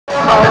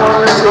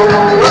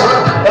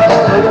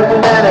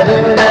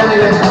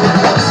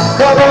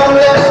Come on,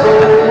 let's go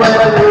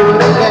and do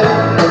it again.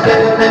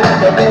 Again and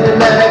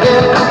again and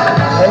again.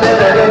 And then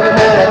again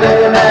and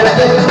again and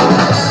again.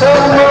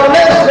 Come on,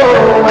 let's go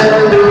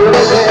and do it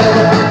again.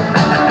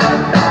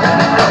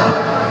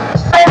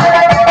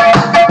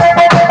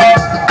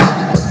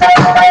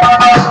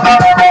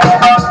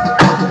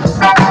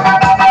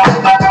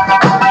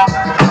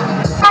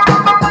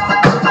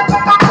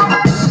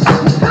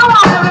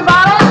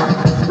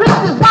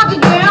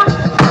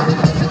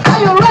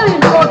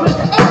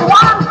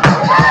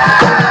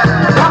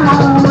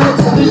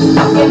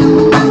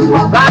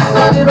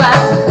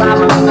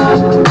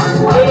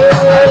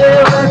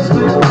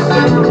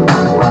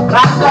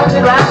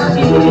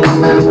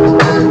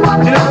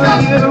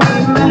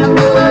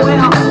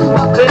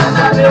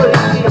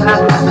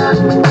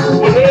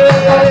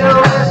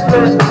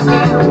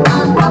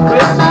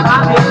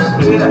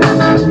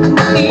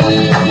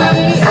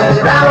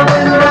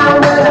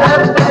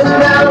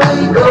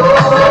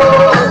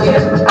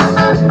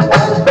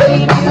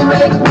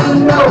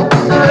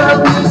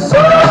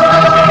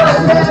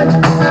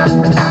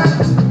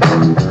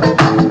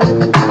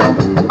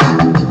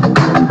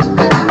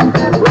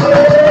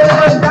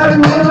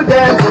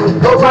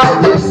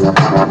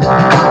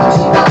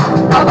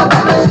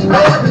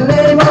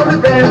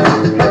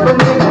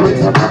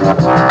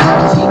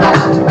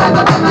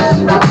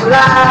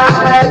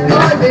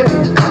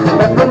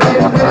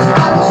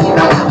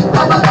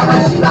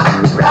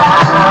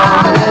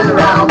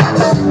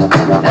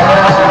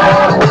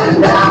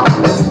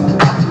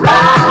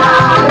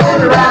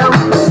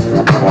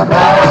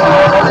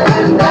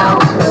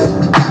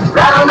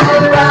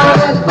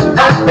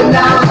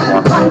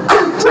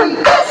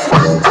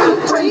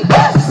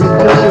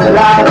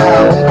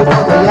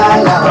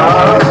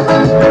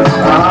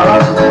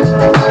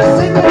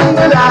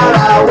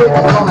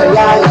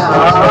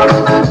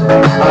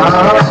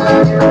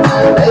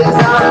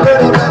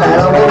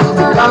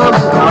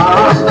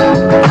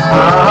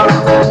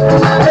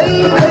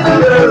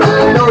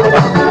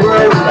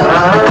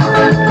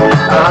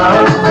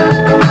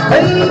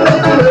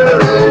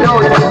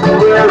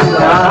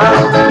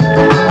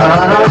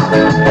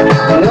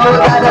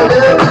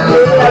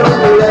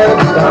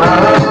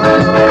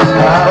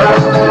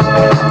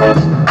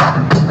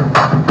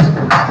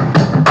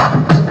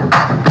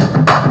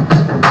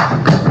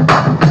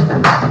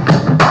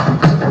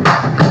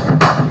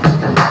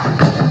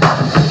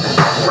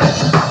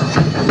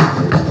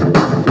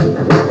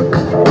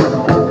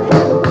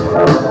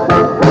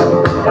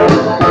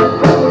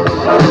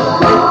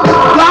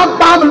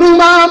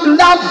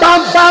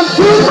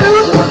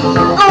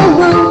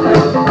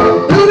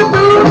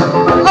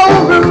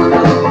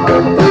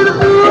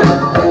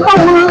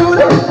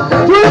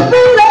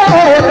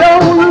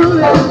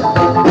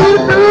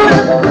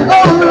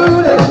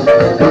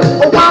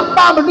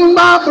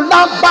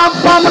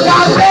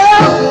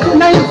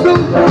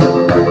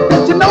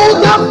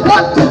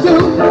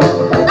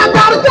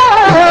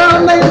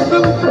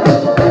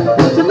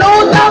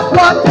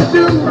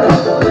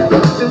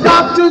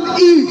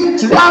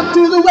 Drop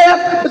to the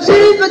west, but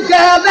she's the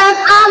girl that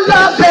I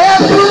love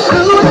best. To the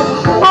booty,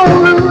 oh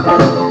Rudy,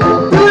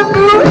 to the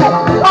booty,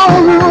 oh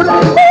Rudy,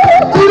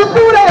 to the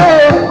booty,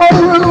 oh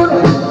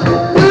Rudy,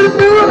 to the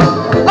booty,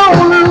 oh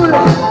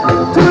Rudy,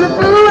 to the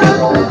booty,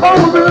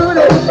 oh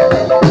Rudy.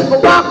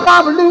 Bop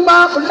bop doo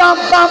bop bop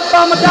bop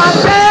bop, my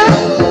goddamn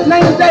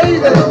name's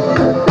Daisy.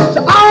 She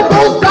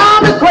almost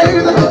drives me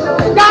crazy.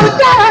 Got a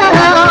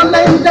girl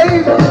named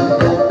Daisy.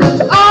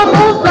 She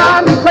almost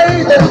drives me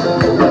crazy.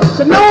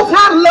 She knows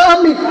how to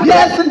love me,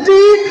 yes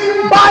indeed.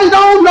 But you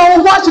don't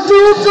know what you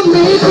do to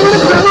me. Do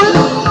the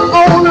good.